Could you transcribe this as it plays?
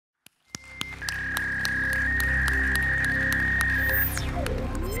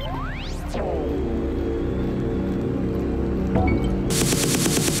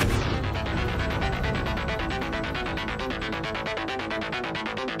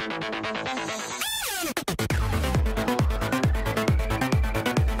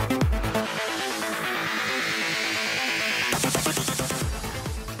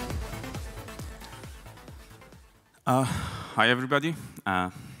Hi, everybody.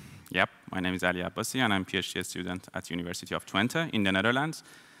 My name is Abbasi, and I'm a PhD student at University of Twente in the Netherlands,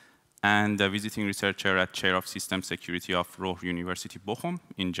 and a visiting researcher at Chair of System Security of Ruhr University Bochum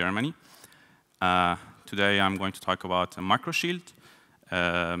in Germany. Today, I'm going to talk about a microshield,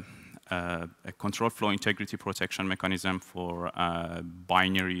 a control flow integrity protection mechanism for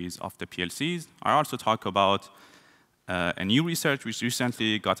binaries of the PLCs. I also talk about a new research which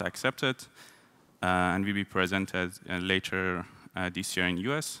recently got accepted and will be presented later this year in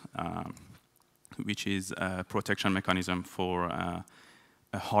US, which is a protection mechanism for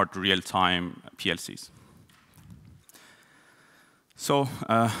hard real-time PLCs. So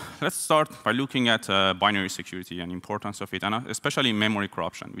let's start by looking at binary security and importance of it, and especially memory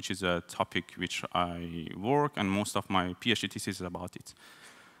corruption, which is a topic which I work, and most of my PhD thesis is about it.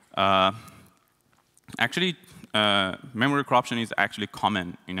 Actually, memory corruption is actually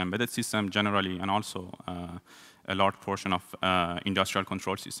common in embedded systems generally, and also a large portion of industrial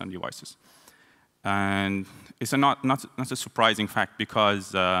control system devices. And it's not a surprising fact,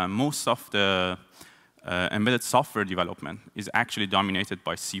 because most of the embedded software development is actually dominated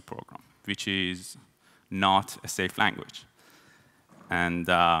by C program, which is not a safe language. And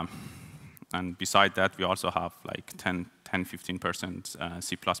beside that, we also have like 10–15%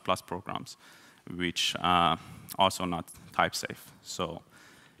 C++ programs, which are also not type safe. So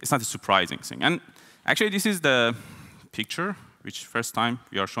it's not a surprising thing. And actually, this is the picture which first time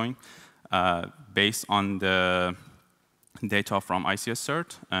we are showing based on the data from ICS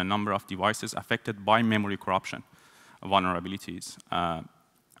CERT, a number of devices affected by memory corruption vulnerabilities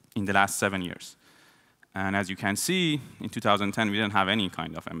in the last 7 years. And as you can see, in 2010, we didn't have any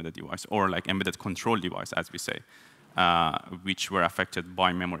kind of embedded device, or like embedded control device, as we say, which were affected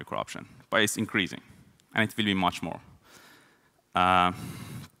by memory corruption. But it's increasing, and it will be much more.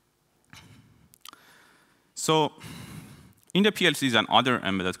 So in the PLCs and other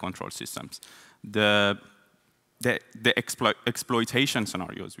embedded control systems, the exploitation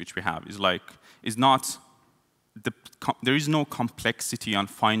scenarios which we have there is no complexity on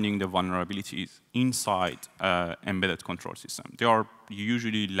finding the vulnerabilities inside embedded control system. They are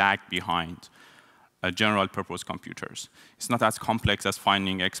usually lag behind general purpose computers. It's not as complex as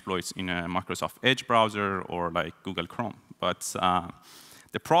finding exploits in a Microsoft Edge browser or like Google Chrome. But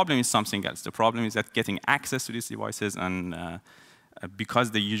the problem is something else. The problem is that getting access to these devices, and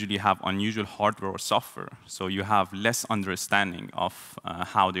because they usually have unusual hardware or software, so you have less understanding of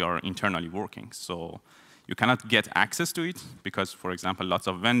how they are internally working. So you cannot get access to it because, for example, lots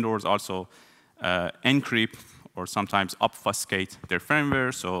of vendors also encrypt or sometimes obfuscate their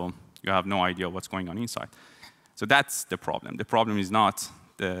firmware, so you have no idea what's going on inside. So that's the problem. The problem is not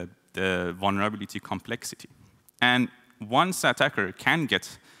the vulnerability complexity. And once the attacker can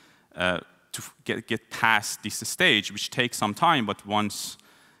get past this stage, which takes some time, but once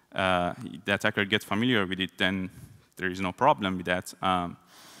the attacker gets familiar with it, then there is no problem with that.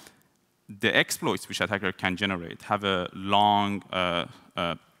 The exploits which attacker can generate have a long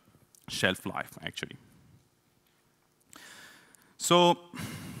shelf life, actually. So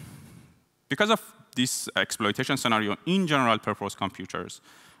because of this exploitation scenario in general purpose computers,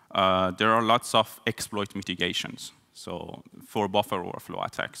 there are lots of exploit mitigations. So for buffer overflow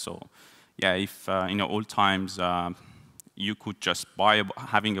attacks. So yeah, if in the old times you could just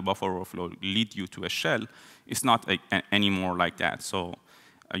having a buffer overflow lead you to a shell, it's not anymore like that. So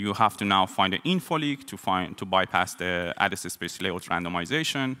you have to now find an info leak to bypass the address space layout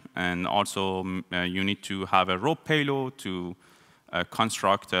randomization, and also you need to have a rope payload to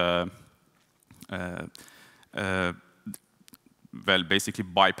construct basically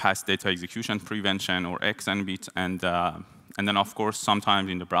bypass data execution prevention or XN bit, and then of course sometimes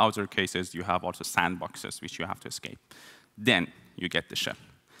in the browser cases you have also sandboxes which you have to escape. Then you get the shell.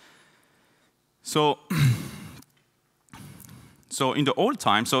 So in the old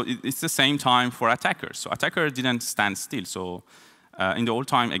time, so it's the same time for attackers. So attackers didn't stand still. So in the old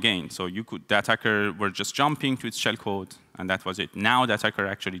time, again, so the attacker were just jumping to its shellcode, and that was it. Now the attacker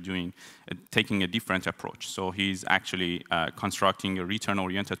actually taking a different approach. So he's actually constructing a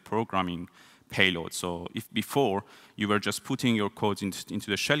return-oriented programming payload. So if before you were just putting your codes into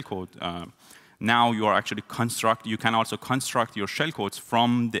the shellcode, now you are actually you can also construct your shellcodes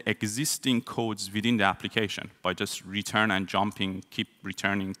from the existing codes within the application by just return and jumping, keep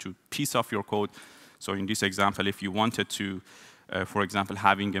returning to piece of your code. So in this example, if you wanted to, for example,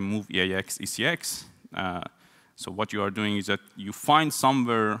 having a move EAX, ECX, so what you are doing is that you find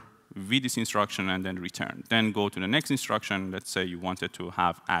somewhere with this instruction and then return. Then go to the next instruction. Let's say you wanted to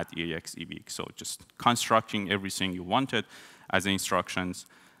have add EAX, EBX. So just constructing everything you wanted as instructions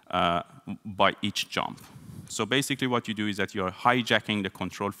by each jump. So basically what you do is that you're hijacking the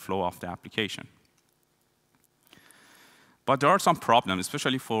control flow of the application. But there are some problems,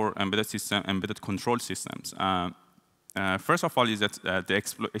 especially for embedded control systems. First of all is that the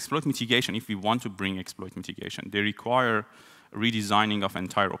exploit mitigation, if we want to bring exploit mitigation, they require redesigning of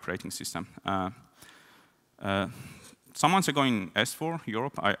entire operating system. Some months ago in S4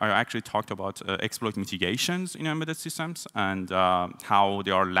 Europe, I actually talked about exploit mitigations in embedded systems and how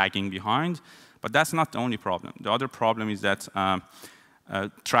they are lagging behind. But that's not the only problem. The other problem is that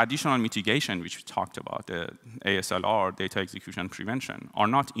traditional mitigation, which we talked about, the ASLR, data execution prevention, are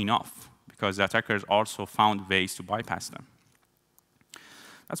not enough because the attackers also found ways to bypass them.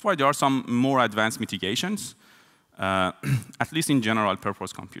 That's why there are some more advanced mitigations, at least in general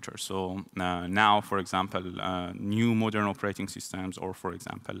purpose computers. So now, for example, new modern operating systems, or for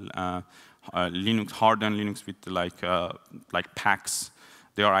example, Linux, hardened Linux with like PACs,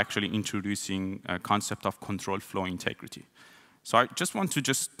 they are actually introducing a concept of control flow integrity. So I just want to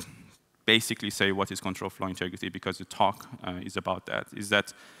basically say what is control flow integrity, because the talk is about that. Is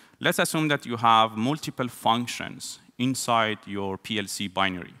that let's assume that you have multiple functions inside your PLC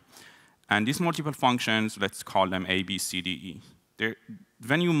binary. And these multiple functions, let's call them A, B, C, D, E.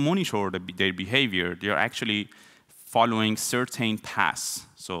 When you monitor their behavior, they're actually following certain paths.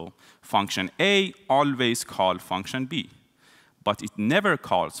 So function A always calls function B, but it never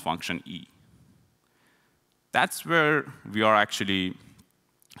calls function E. That's where we are actually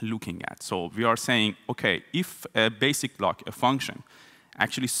looking at. So we are saying, OK, if a basic block, a function,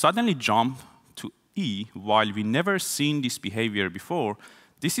 actually suddenly jump to E while we never seen this behavior before,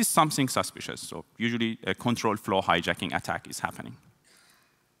 this is something suspicious. So usually a control flow hijacking attack is happening.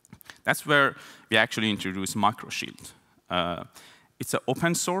 That's where we actually introduce MicroShield. It's an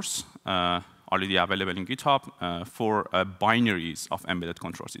open source, already available in GitHub, for binaries of embedded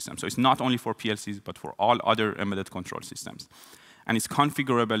control systems. So it's not only for PLCs, but for all other embedded control systems. And it's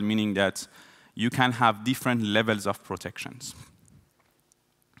configurable, meaning that you can have different levels of protections.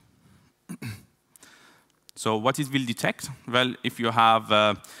 So what it will detect? Well, if you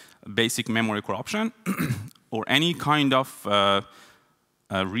have basic memory corruption or any kind of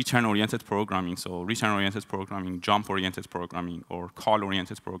return-oriented programming, so return-oriented programming, jump-oriented programming, or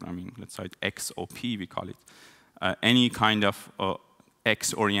call-oriented programming, let's say XOP we call it, any kind of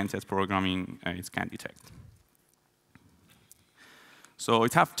X-oriented programming it can detect. So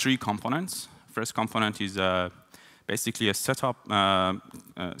it has 3 components. First component is basically a setup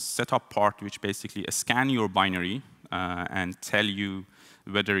part, which basically scan your binary and tell you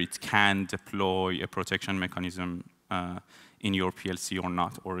whether it can deploy a protection mechanism in your PLC or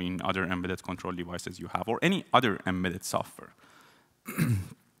not, or in other embedded control devices you have, or any other embedded software.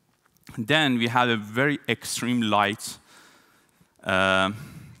 Then we have a very extreme light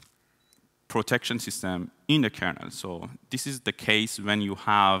protection system in the kernel. So this is the case when you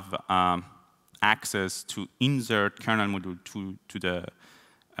have access to insert kernel module to the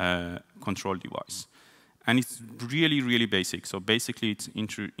control device. And it's really, really basic. So basically, it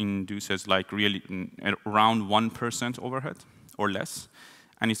induces like really around 1% overhead or less.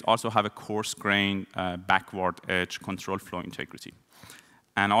 And it also have a coarse-grained backward edge control flow integrity.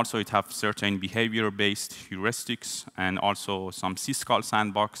 And also, it have certain behavior-based heuristics, and also some syscall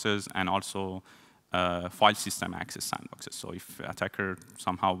sandboxes, and also file system access sandboxes. So if attacker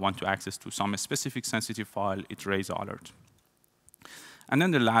somehow want to access to some specific sensitive file, it raises alert. And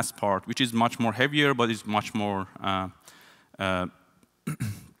then the last part, which is much more heavier, but is much more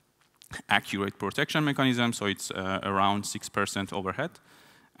accurate protection mechanism. So it's around 6% overhead.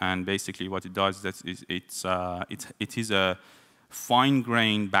 And basically, what it does is it is a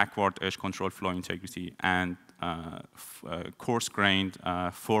fine-grained backward edge control flow integrity and coarse-grained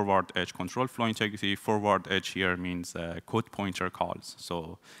forward edge control flow integrity. Forward edge here means code pointer calls,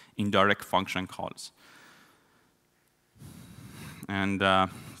 so indirect function calls. And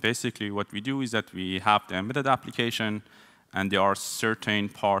basically, what we do is that we have the embedded application, and there are certain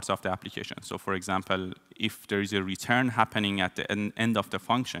parts of the application. So for example, if there is a return happening at the end of the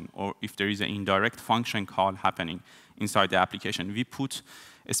function, or if there is an indirect function call happening inside the application, we put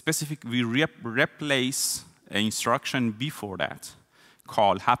a specific, we replace an instruction before that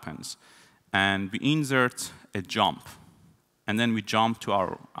call happens, and we insert a jump. And then we jump to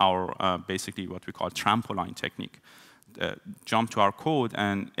our basically what we call trampoline technique. Jump to our code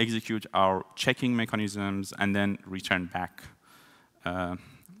and execute our checking mechanisms, and then return back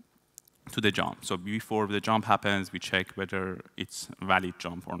to the jump. So before the jump happens, we check whether it's a valid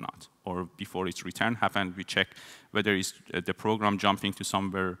jump or not. Or before its return happens, we check whether it's the program jumping to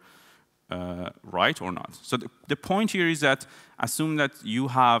somewhere right or not. So the point here is that assume that you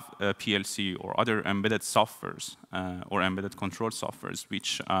have a PLC or other embedded softwares or embedded control softwares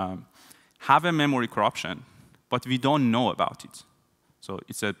which have a memory corruption, but we don't know about it. So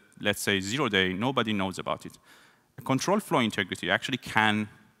it's a, let's say, 0-day, nobody knows about it. A control flow integrity actually can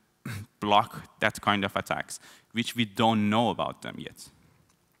block that kind of attacks, which we don't know about them yet.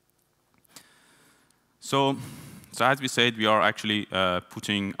 So as we said, we are actually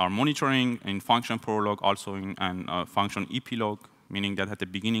putting our monitoring in function prolog, also in function eplog, meaning that at the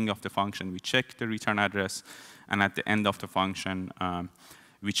beginning of the function, we check the return address, and at the end of the function,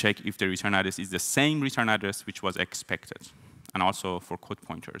 we check if the return address is the same return address which was expected. And also for code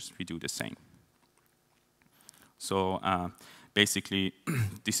pointers, we do the same. So basically,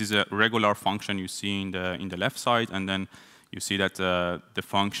 this is a regular function you see in the left side, and then you see that the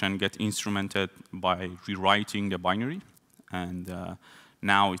function gets instrumented by rewriting the binary. And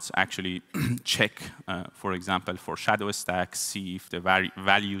now it's actually check, for example, for shadow stack, see if the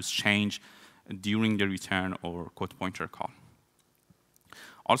values change during the return or code pointer call.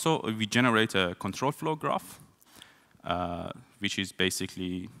 Also, we generate a control flow graph, which is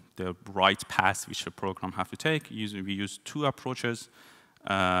basically the right path which the program have to take. We use two approaches.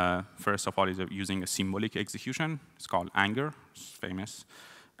 First of all is using a symbolic execution. It's called Anger, it's famous.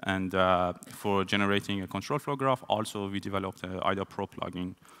 And for generating a control flow graph, also we developed the IDA Pro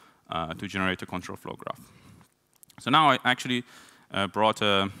plugin to generate a control flow graph. So now I actually brought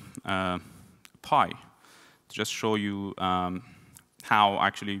a pie to just show you how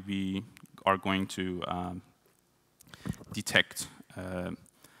actually we are going to detect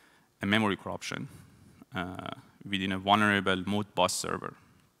a memory corruption within a vulnerable Modbus server.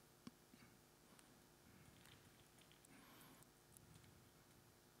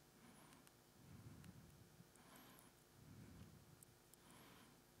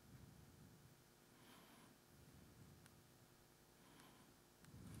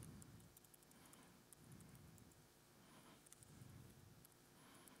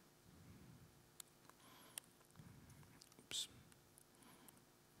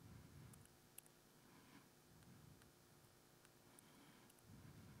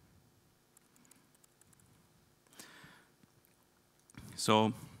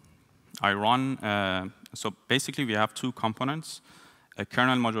 So I run, so basically we have two components, a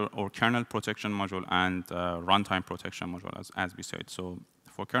kernel module or kernel protection module and runtime protection module, as we said. So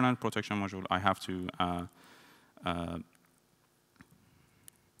for kernel protection module, I have to,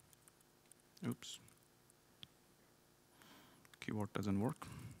 oops, keyboard doesn't work.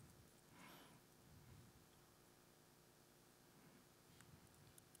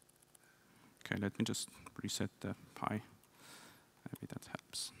 Okay, let me just reset the pie. Maybe that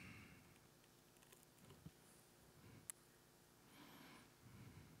helps.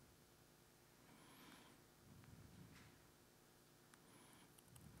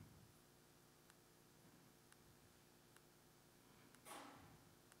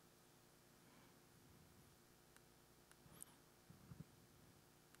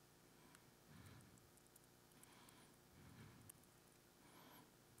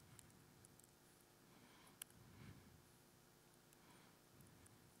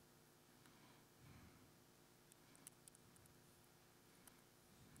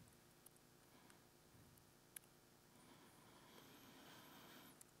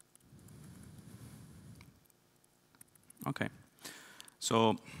 Okay,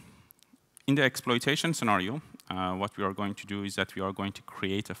 so in the exploitation scenario, what we are going to do is that we are going to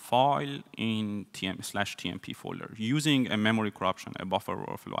create a file in /tmp folder using a memory corruption, a buffer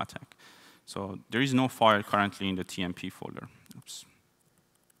overflow attack. So there is no file currently in the TMP folder. Oops.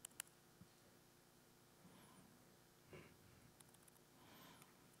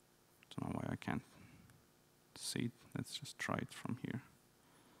 Don't know why I can't see it. Let's just try it from here.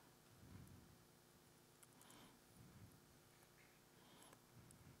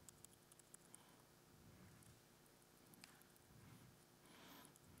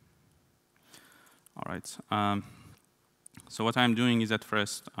 All right. So what I'm doing is that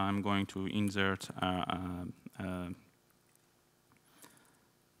first I'm going to insert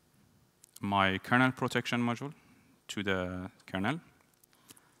my kernel protection module to the kernel.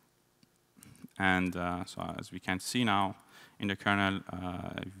 And so as we can see now, in the kernel,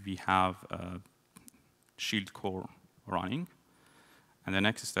 we have a shield core running. And the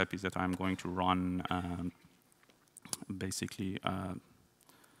next step is that I'm going to run basically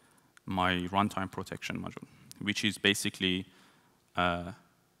my runtime protection module, which is basically a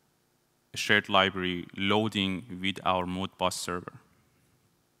shared library loading with our Modbus server.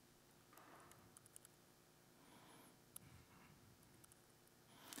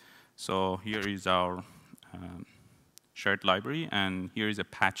 So here is our shared library, and here is a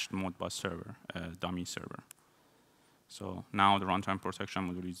patched Modbus server, a dummy server. So now the runtime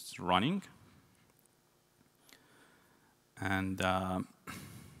protection module is running. And let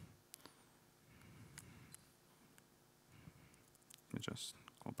me just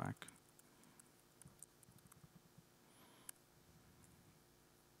go back.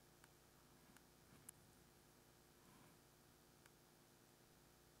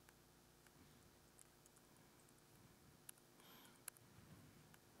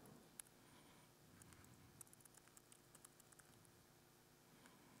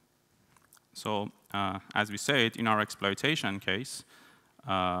 So as we said, in our exploitation case,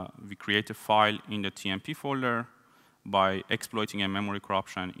 we create a file in the TMP folder by exploiting a memory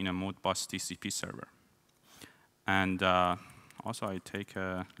corruption in a Modbus TCP server. And also, I take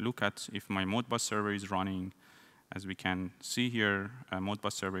a look at if my Modbus server is running. As we can see here, a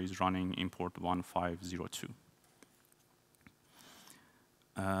Modbus server is running in port 1502.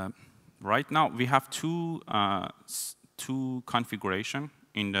 Right now, we have two configuration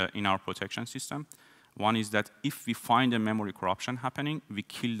in our protection system. One is that if we find a memory corruption happening, we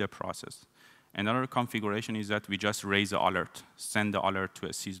kill the process. Another configuration is that we just raise the alert, send the alert to a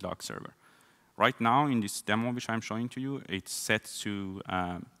syslog server. Right now, in this demo which I'm showing to you, it's set to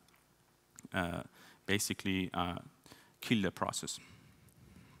basically kill the process.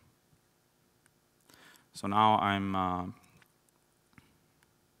 So now I'm,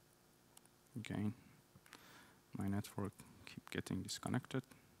 again, my network keep getting disconnected.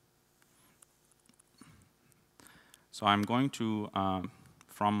 So I'm going to,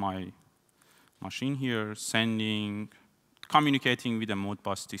 from my machine here, communicating with the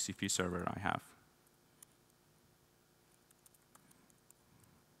Modbus TCP server I have.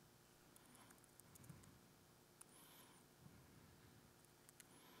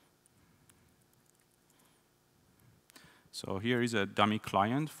 So here is a dummy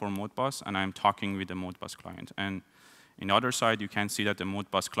client for Modbus, and I'm talking with the Modbus client. And in the other side, you can see that the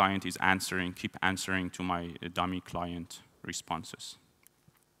Modbus client is keep answering to my dummy client responses.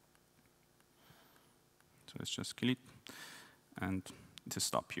 So let's just kill it, and it's a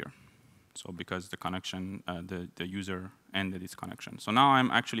stop here. So because the connection, the user ended its connection. So now I'm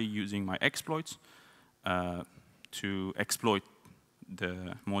actually using my exploits to exploit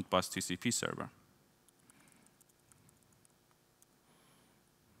the Modbus TCP server.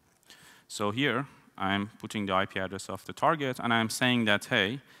 So here, I'm putting the IP address of the target, and I'm saying that,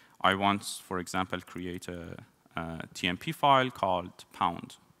 hey, I want, for example, create a TMP file called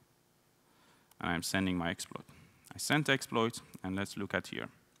pound. And I'm sending my exploit. I sent the exploit, and let's look at here.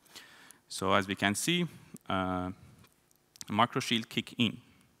 So as we can see, microshield kick in,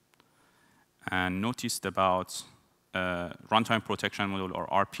 and noticed about runtime protection module, or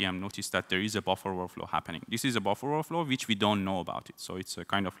RPM, noticed that there is a buffer overflow happening. This is a buffer overflow which we don't know about it. So it's a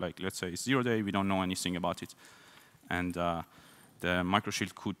kind of like, let's say it's 0 day, we don't know anything about it. And the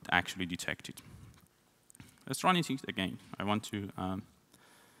microshield could actually detect it. Let's run it again. I want to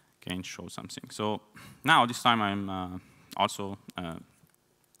again show something. So now this time I'm also,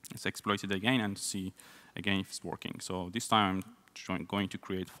 let's exploit it again and see again if it's working. So this time I'm going to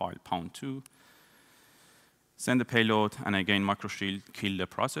create file pound2, send the payload, and again microshield kill the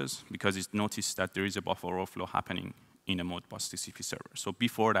process because it noticed that there is a buffer overflow happening in a Modbus TCP server. So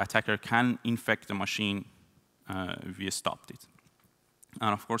before the attacker can infect the machine, we stopped it.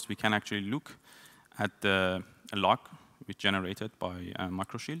 And of course, we can actually look at the log which generated by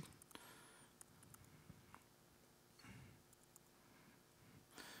microshield.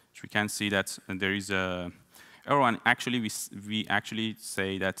 We can see that there is a error, and actually we actually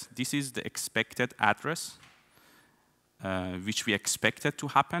say that this is the expected address which we expected to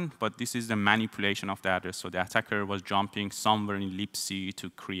happen, but this is the manipulation of the address. So the attacker was jumping somewhere in libc to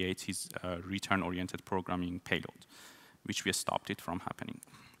create his return-oriented programming payload, which we stopped it from happening.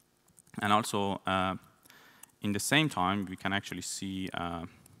 And also, in the same time, we can actually see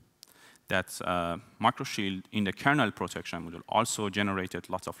that microshield in the kernel protection module also generated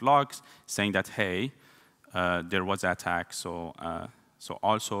lots of logs saying that, hey, there was an attack, so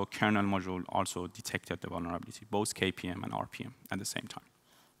also kernel module also detected the vulnerability, both KPM and RPM at the same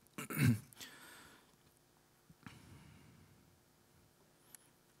time.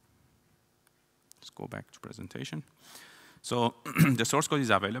 Let's go back to presentation. So the source code is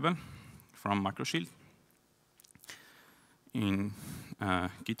available from microshield in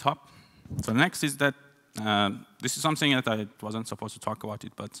GitHub. So next is that this is something that I wasn't supposed to talk about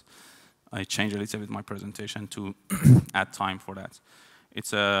it, but I changed a little bit my presentation to add time for that.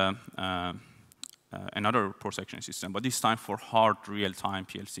 It's a another protection system, but this time for hard real-time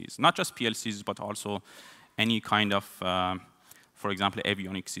PLCs. Not just PLCs, but also any kind of, for example,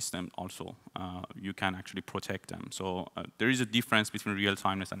 avionics system also. You can actually protect them. So there is a difference between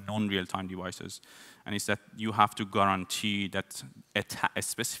real-timeness and non-real-time devices, and it's that you have to guarantee that a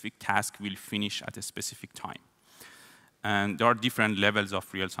specific task will finish at a specific time. And there are different levels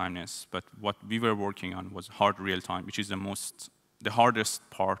of real-timeness, but what we were working on was hard real-time, which is the hardest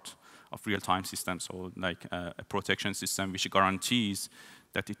part of real-time systems, so like a protection system which guarantees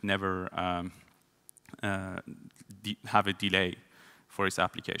that it never have a delay for its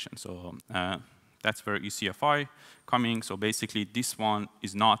application. So that's where ECFI coming. So basically, this one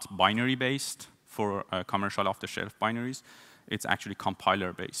is not binary-based for commercial off-the-shelf binaries. It's actually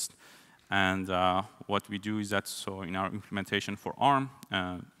compiler-based. And what we do is that, so in our implementation for ARM,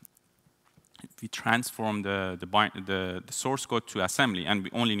 we transform the source code to assembly, and we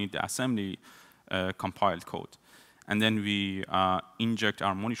only need the assembly compiled code. And then we inject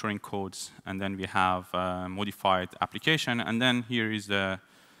our monitoring codes, and then we have modified application. And then here is the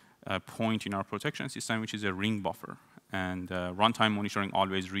point in our protection system, which is a ring buffer. And runtime monitoring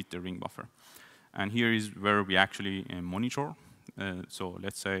always read the ring buffer. And here is where we actually monitor. So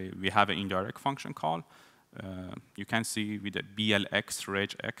let's say we have an indirect function call. You can see with the BLX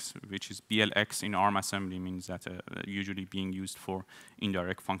regex, which is BLX in ARM assembly means that usually being used for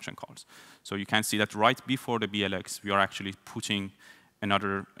indirect function calls. So you can see that right before the BLX, we are actually putting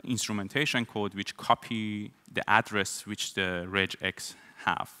another instrumentation code which copy the address which the regex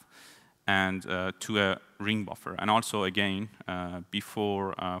have and to a ring buffer. And also again,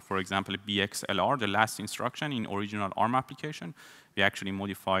 before, for example, BXLR, the last instruction in original ARM application, we actually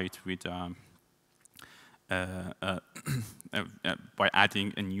modify it with by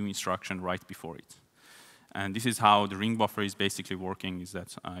adding a new instruction right before it. And this is how the ring buffer is basically working, is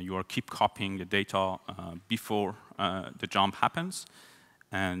that you are keep copying the data before the jump happens.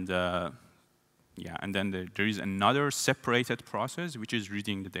 And yeah, and then there is another separated process which is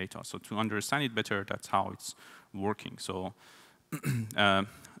reading the data. So to understand it better, that's how it's working. So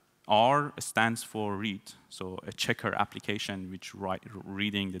R stands for read, so a checker application which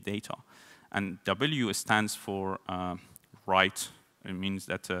reading the data. And W stands for write. It means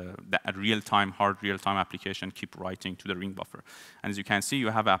that a real-time, hard real-time application keep writing to the ring buffer. And as you can see, you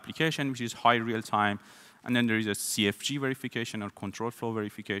have an application which is high real-time, and then there is a CFG verification or control flow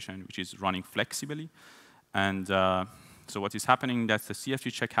verification, which is running flexibly. And so what is happening, that the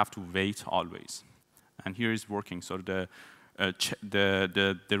CFG check have to wait always. And here is working. So the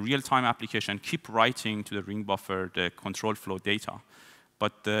real-time application keep writing to the ring buffer the control flow data.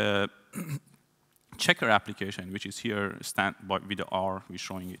 But the checker application, which is here with the R, we're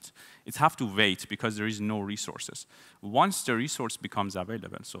showing it, it have to wait because there is no resources. Once the resource becomes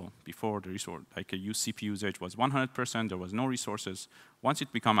available, so before the resource, like a CPU usage was 100%, there was no resources. Once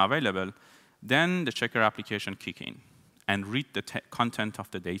it become available, then the checker application kick in and read the content of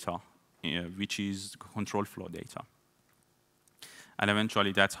the data, which is control flow data. And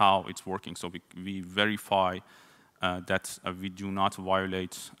eventually, that's how it's working. So we verify that we do not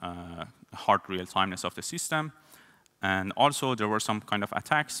violate hard real-timeness of the system. And also, there were some kind of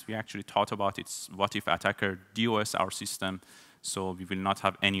attacks. We actually thought about it. What if attacker DOS our system, so we will not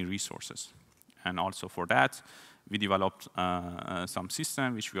have any resources. And also for that, we developed some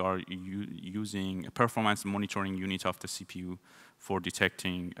system which we are using a performance monitoring unit of the CPU for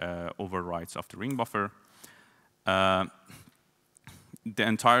detecting overrides of the ring buffer. The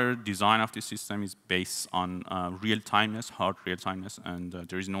entire design of the system is based on real-timeness, hard real-timeness, and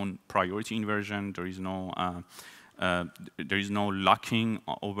there is no priority inversion. There is no locking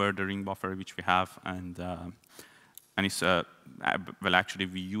over the ring buffer which we have, and it's well, actually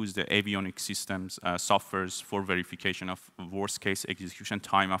we use the avionics systems softwares for verification of worst-case execution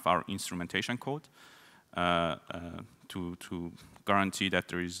time of our instrumentation code to guarantee that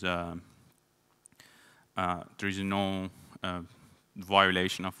there is no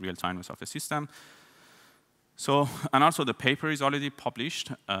violation of real-timeness of the system. So, and also the paper is already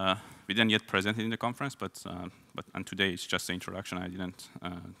published. We didn't yet present it in the conference, and today it's just the introduction. I didn't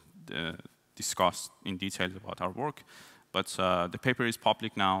discuss in detail about our work, but the paper is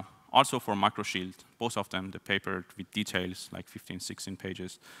public now. Also for MicroShield, both of them, the paper with details, like 15, 16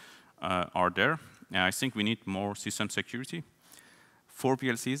 pages, are there. I think we need more system security. 4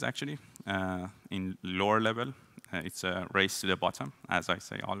 PLCs actually, in lower level. It's a race to the bottom, as I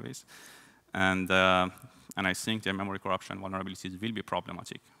say always. And I think the memory corruption vulnerabilities will be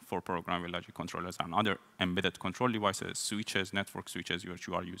problematic for programmable logic controllers and other embedded control devices, switches, network switches which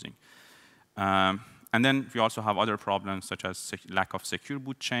you are using. And then we also have other problems, such as lack of secure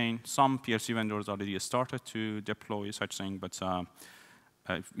boot chain. Some PLC vendors already started to deploy such thing, but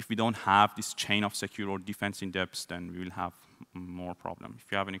if we don't have this chain of secure or defense in depth, then we will have more problems.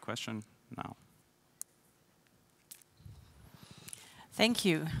 If you have any question, now. Thank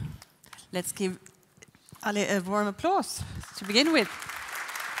you. Let's give Ali a warm applause to begin with.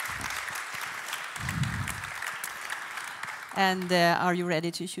 And are you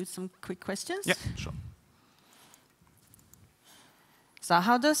ready to shoot some quick questions? Yeah, sure. So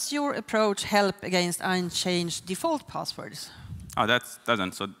how does your approach help against unchanged default passwords? Oh, that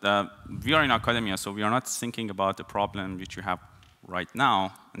doesn't. So we are in academia, so we are not thinking about the problem which you have right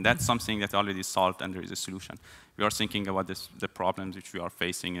now, and that's something that already solved and there is a solution. We are thinking about the problems which we are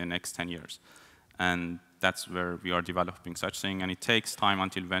facing in the next 10 years. And that's where we are developing such thing, and it takes time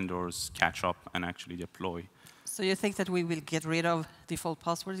until vendors catch up and actually deploy. So you think that we will get rid of default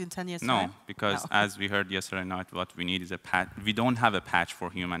passwords in 10 years' time? No, because as we heard yesterday night, what we need is a patch. We don't have a patch for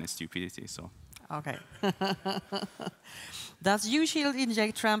human stupidity, so. Okay. Does U-Shield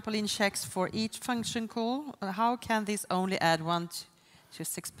inject trampoline checks for each function call? How can this only add 1 to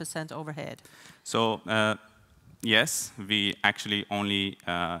 6% overhead? So yes, we actually only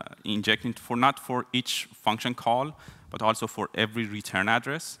inject it for not for each function call, but also for every return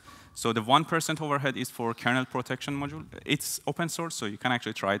address. So the 1% overhead is for kernel protection module. It's open source, so you can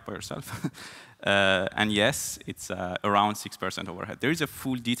actually try it by yourself. And yes, it's around 6% overhead. There is a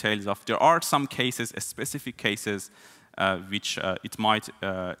full details of, there are some cases, specific cases, which it might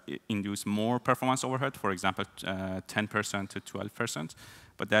induce more performance overhead, for example, 10% to 12%.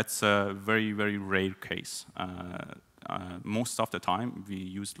 But that's a very, very rare case. Most of the time, we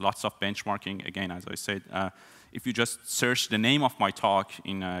use lots of benchmarking. Again, as I said, if you just search the name of my talk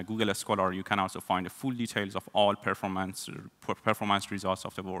in Google Scholar, you can also find the full details of all performance results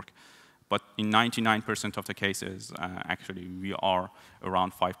of the work. But in 99% of the cases, actually, we are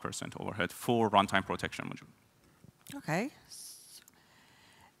around 5% overhead for runtime protection module. OK.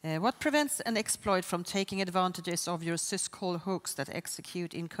 What prevents an exploit from taking advantages of your syscall hooks that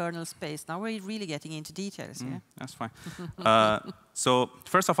execute in kernel space? Now we're really getting into details. Yeah? That's fine. So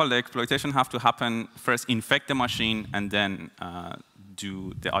first of all, the exploitation have to happen first, infect the machine, and then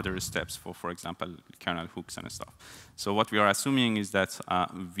do the other steps for example, kernel hooks and stuff. So what we are assuming is that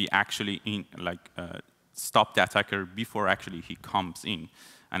we actually stop the attacker before actually he comes in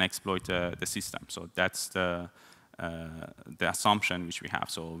and exploit the system. So that's the assumption which we have.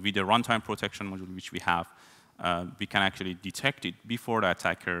 So with the runtime protection module which we have, we can actually detect it before the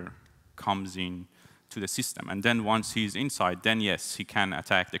attacker comes in to the system. And then once he's inside, then yes, he can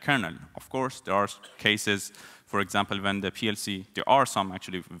attack the kernel. Of course, there are cases, for example, when the PLC, there are some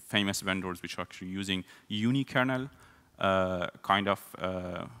actually famous vendors which are actually using unikernel kind of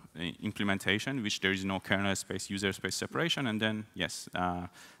implementation, which there is no kernel space, user space separation. And then, yes,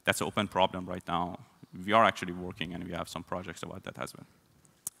 that's an open problem right now. We are actually working, and we have some projects about that as well.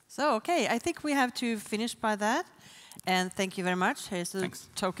 So, OK, I think we have to finish by that. And thank you very much. Here's a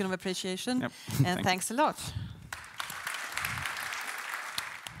token of appreciation. Yep. And thanks a lot.